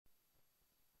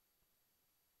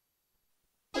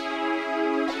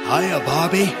Hiya,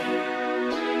 Barbie.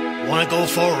 Wanna go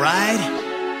for a ride?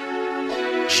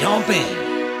 Jump in.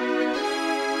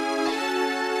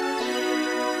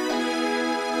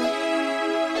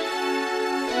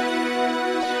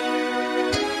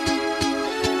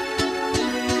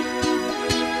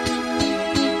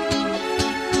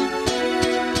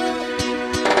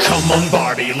 Come on,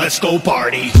 Barbie, let's go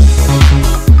party.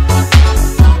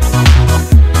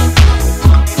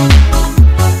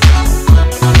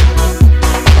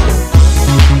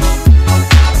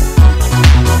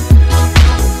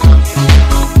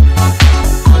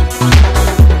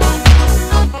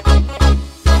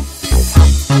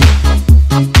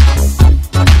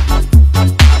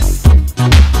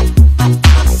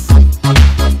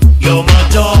 You're my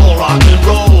doll, rock and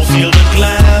roll, feel the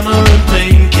glamour and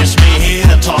pain. Kiss me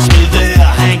here, toss me there,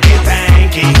 hanky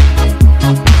panky.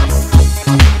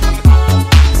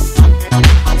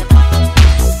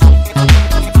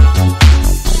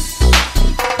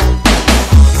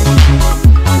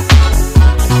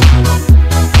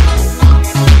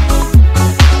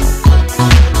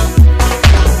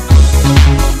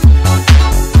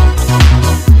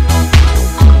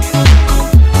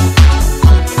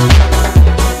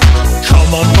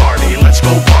 Come on, Barbie, let's go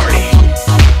party.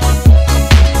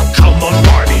 Come on,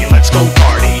 Barbie, let's go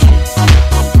party.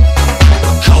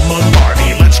 Come on,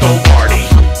 Barbie, let's go party.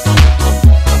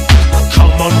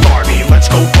 Come on, Barbie, let's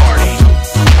go party.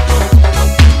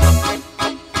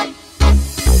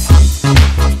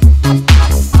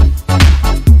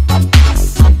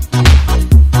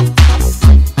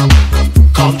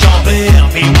 Come jump in,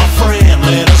 be my friend,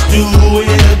 let us do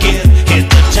it again. Hit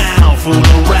the town, fool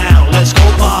around, let's go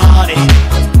party.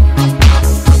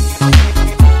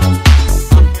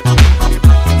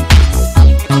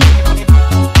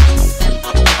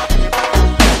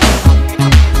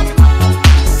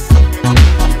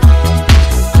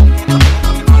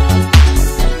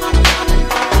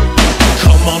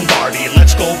 Come on, Barbie,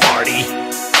 let's go party.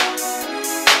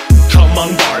 Come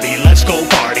on, Barbie, let's go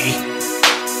party.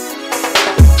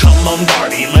 Come on,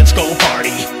 Barbie, let's go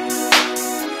party.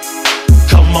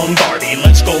 Come on, Barbie,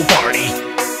 let's go party.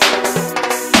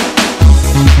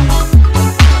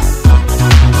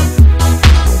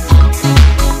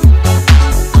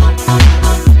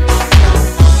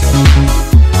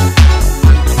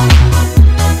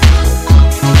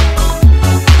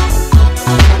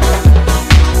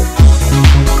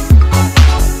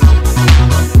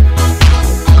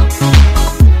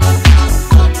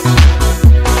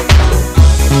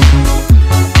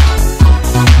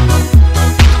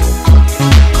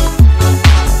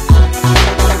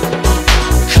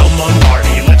 Come on,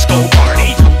 Barbie, let's go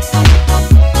party.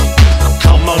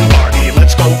 Come on, Barbie,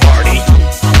 let's go party.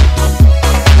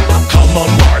 Come on,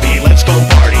 Barbie, let's go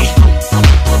party.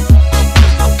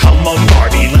 Come on,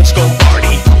 Barbie, let's go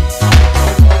party.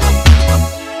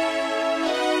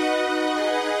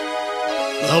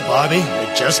 Well, Barbie,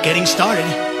 we're just getting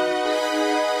started.